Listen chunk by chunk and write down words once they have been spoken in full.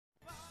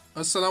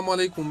अस्सलाम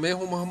वालेकुम, मैं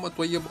हूं मोहम्मद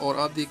तैयब और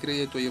आप देख रहे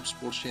हैं तैयब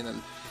स्पोर्ट्स चैनल।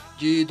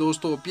 जी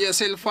दोस्तों,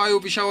 PSL 5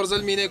 पेशावर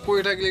ज़ल्मी ने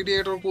क्वेटा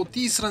ग्लेडिएटर को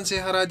 30 रन से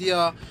हरा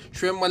दिया।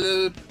 शोएब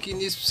मलिक की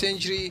निस्फ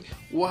सेंचुरी,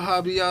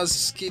 वहाब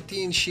रियाज के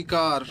 3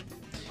 शिकार।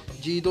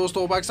 जी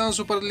दोस्तों, पाकिस्तान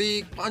सुपर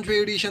लीग 5वें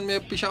एडिशन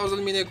में पेशावर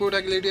ज़ल्मी ने क्वेटा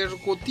ग्लेडिएटर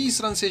को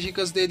 30 रन से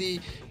शिकस्त दे दी।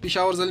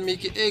 पेशावर ज़ल्मी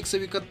के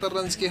 171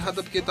 रन के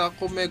हदफ के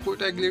ताक़ुब में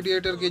क्वेटा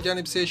ग्लेडिएटर की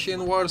जानिब से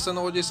शेन वाटसन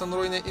और जेसन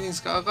रॉय ने इनिंग्स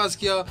का आगाज़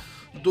किया।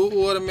 2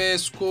 ओवर में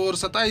स्कोर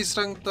 27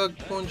 रन तक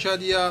पहुंचा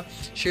दिया।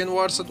 शेन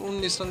वाटसन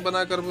 19 रन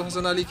बनाकर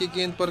हसन अली की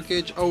गेंद पर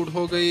कैच आउट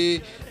हो गए।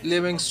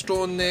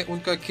 लिविंगस्टोन ने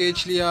उनका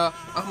कैच लिया।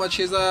 अहमद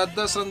शहजाद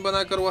 10 रन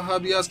बनाकर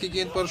वहाब रियाज की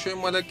गेंद पर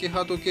शोएब मलिक के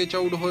हाथों कैच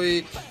आउट हुए।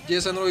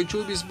 जेसन रॉय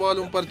 24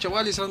 बॉलों पर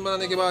 44 रन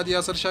बनाने के बाद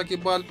यासर शाह की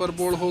बॉल पर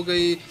बोल्ड हो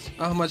गई।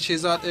 अहमद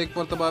शहजाद एक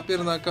मरतबा फिर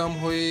नाकाम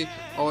हुए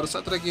और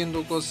 17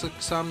 गेंदों को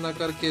सामना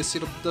करके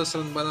सिर्फ 10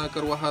 रन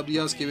बनाकर वहाब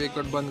रियाज की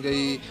विकेट बन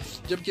गई।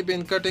 जबकि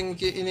बेन कटिंग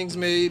की इनिंग्स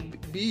में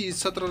भी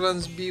 17 रन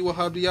भी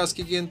वहाब रियाज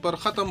की गेंद पर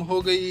ख़त्म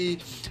हो गई।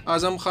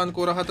 आज़म खान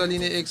को राहत अली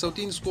ने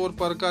 103 स्कोर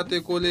पर काते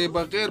को ले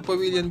बगैर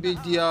पवेलियन भेज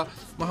दिया।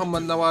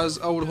 मोहम्मद नवाज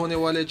आउट होने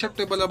वाले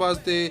छठे बल्लेबाज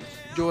थे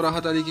जो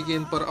राहत अली की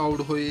गेंद पर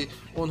आउट हुए।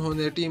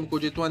 उन्होंने टीम को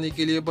जितवाने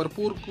के लिए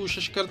भरपूर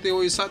कोशिश करते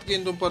हुए 7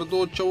 गेंदों पर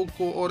 2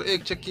 चौकों और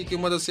 1 छक्के की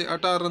मदद से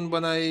 18 रन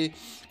बनाए।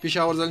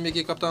 पेशावर ज़ल्मी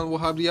के कप्तान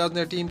वहाब रियाज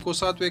ने टीम को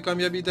 7वें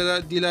कामयाबी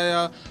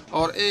दिलाया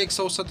और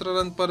 117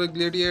 रन पर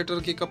ग्लेडिएटर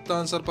के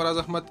कप्तान सरफराज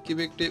अहमद की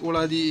विकेटें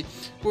उड़ा दी।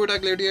 क्वेटा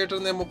ग्लेडिएटर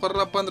ने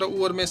मुकर्रर 15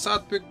 ओवर में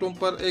 7 विकेटों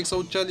पर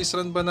 140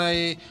 रन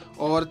बनाए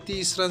और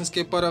 30 रन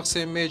के फर्क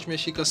से मैच में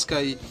शिकस्त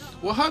खाई।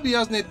 वहाब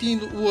रियाज ने 3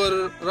 ओवर,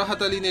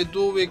 राहत अली ने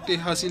 2 विकेटें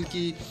हासिल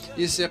की।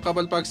 इससे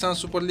कबल पाकिस्तान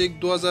सुपर लीग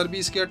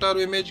 2020 के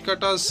 18वें मैच का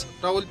टॉस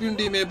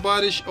रावलपिंडी में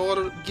बारिश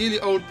और गीली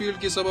आउटफील्ड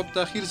के सबब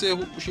ताखीर से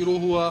शुरू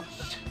हुआ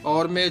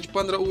और मैच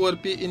 15 ओवर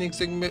पी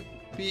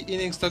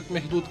इनिंग्स तक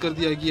महदूद कर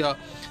दिया गया।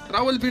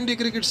 रावलपिंडी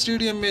क्रिकेट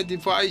स्टेडियम में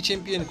दिफाई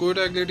चैंपियन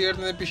क्वेटा ग्लेडिएटर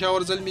ने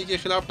पेशावर ज़ल्मी के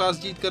खिलाफ टॉस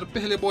जीतकर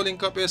पहले बॉलिंग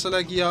का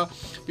फैसला किया।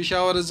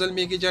 पेशावर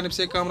ज़ल्मी की जानिब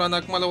से कामरान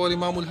अकमल और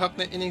इमामुल हक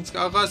ने इनिंग्स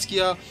का आगाज़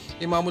किया।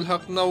 इमामुल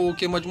हक 9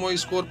 के मजमूई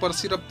स्कोर पर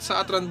सिर्फ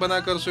 7 रन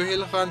बनाकर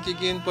सुहेल खान की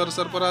गेंद पर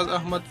सरफराज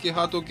अहमद के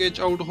हाथों कैच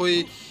आउट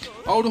हुए।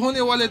 आउट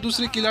होने वाले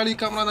दूसरे खिलाड़ी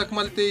कामरान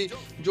अकमल थे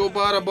जो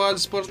 12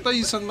 बॉल्स पर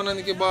 23 रन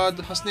बनाने के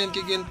बाद हसनैन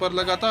की गेंद पर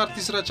लगातार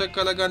तीसरा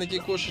छक्का लगाने की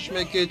कोशिश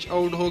में कैच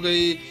आउट हो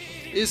गई।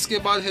 इसके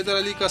बाद हैदर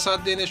अली का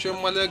साथ देने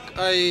शोएब मलिक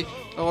आए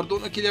और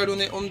दोनों खिलाड़ियों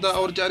ने उम्दा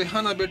और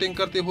जारहाना बैटिंग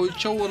करते हुए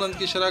 54 रन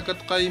की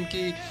शराकत कायम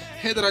की।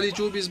 हैदर अली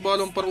 24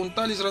 बॉलों पर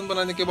 39 रन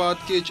बनाने के बाद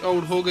कैच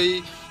आउट हो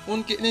गई।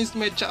 उनके इनिंग्स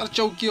में 4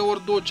 चौके और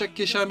 2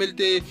 छक्के शामिल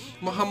थे।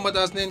 मोहम्मद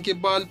हसनैन के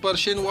बॉल पर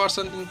शेन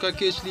वाटसन उनका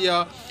कैच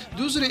लिया।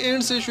 दूसरे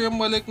एंड से शोएब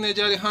मलिक ने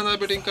जारहाना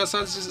बैटिंग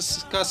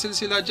का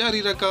सिलसिला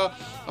जारी रखा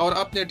और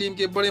अपने टीम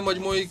के बड़े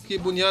मजमूई की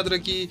बुनियाद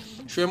रखी।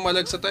 शोएब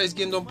मलिक 27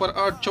 गेंदों पर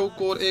 8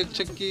 चौकों और 1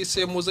 छक्के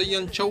से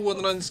मुज़य्यन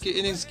 54 रन की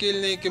इनिंग्स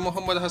खेलने के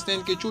मोहम्मद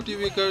हसनैन की चौथी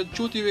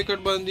विकेट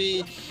बनी,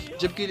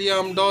 जबकि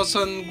लियाम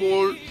डॉसन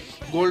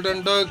गोल्डन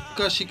डक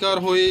का शिकार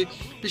हुए।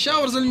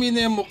 पेशावर ज़ल्मी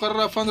ने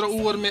मुकर्रर 15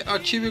 ओवर में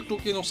 8 विकेटों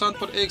के नुकसान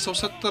पर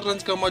 170 रन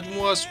का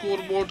मजमुआ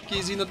स्कोर बोर्ड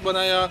की जीनत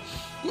बनाया।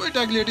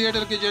 क्वेटा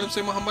ग्लेडिएटर की जानिब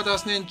से मोहम्मद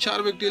हसनैन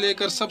 4 विकेट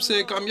लेकर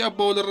सबसे कामयाब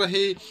बॉलर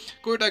रहे।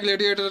 क्वेटा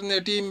ग्लेडिएटर ने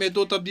टीम में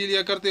 2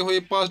 तब्दीलियां करते हुए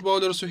फास्ट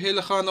बॉलर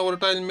सुहेल खान और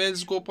टाइल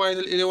मेल्स को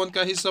फाइनल 11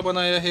 का हिस्सा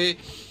बनाया है।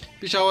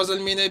 पेशावर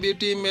ज़ल्मी ने भी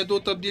टीम में 2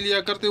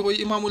 तब्दीलियां करते हुए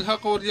इमामुल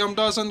हक और लियाम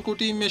डॉसन को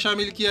टीम में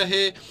शामिल किया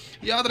है।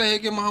 याद रहे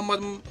कि मोहम्मद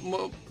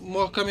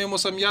महकमे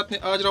मौसमियात ने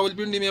आज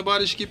रावलपिंडी में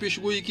बारिश की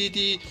पेशगोई की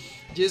थी,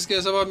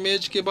 जिसके सबब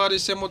मैच के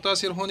बारिश से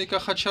मुतासिर होने का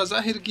खदशा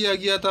जाहिर किया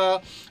गया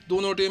था।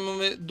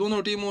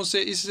 दोनों टीमों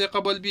से इससे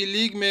कबल भी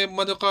लीग में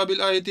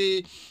मुकाबिल आए थे,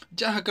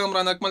 जहां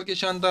कामरान अकमल की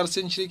शानदार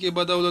सेंचुरी की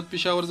बदौलत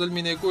पेशावर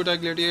ज़ल्मी ने क्वेटा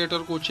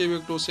ग्लेडिएटर को 6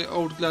 विकेटों से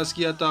आउट क्लास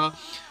किया था।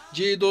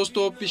 जी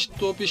दोस्तों,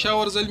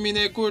 पेशावर ज़ल्मी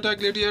ने क्वेटा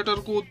ग्लेडिएटर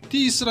को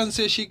 30 रन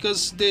से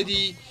शिकस्त दे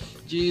दी।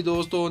 जी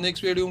दोस्तों,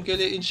 नेक्स्ट वीडियो के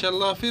लिए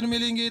इंशाल्लाह फिर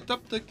मिलेंगे,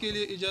 तब तक के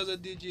लिए इजाज़त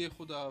दीजिए।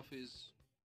 खुदा हाफिज़।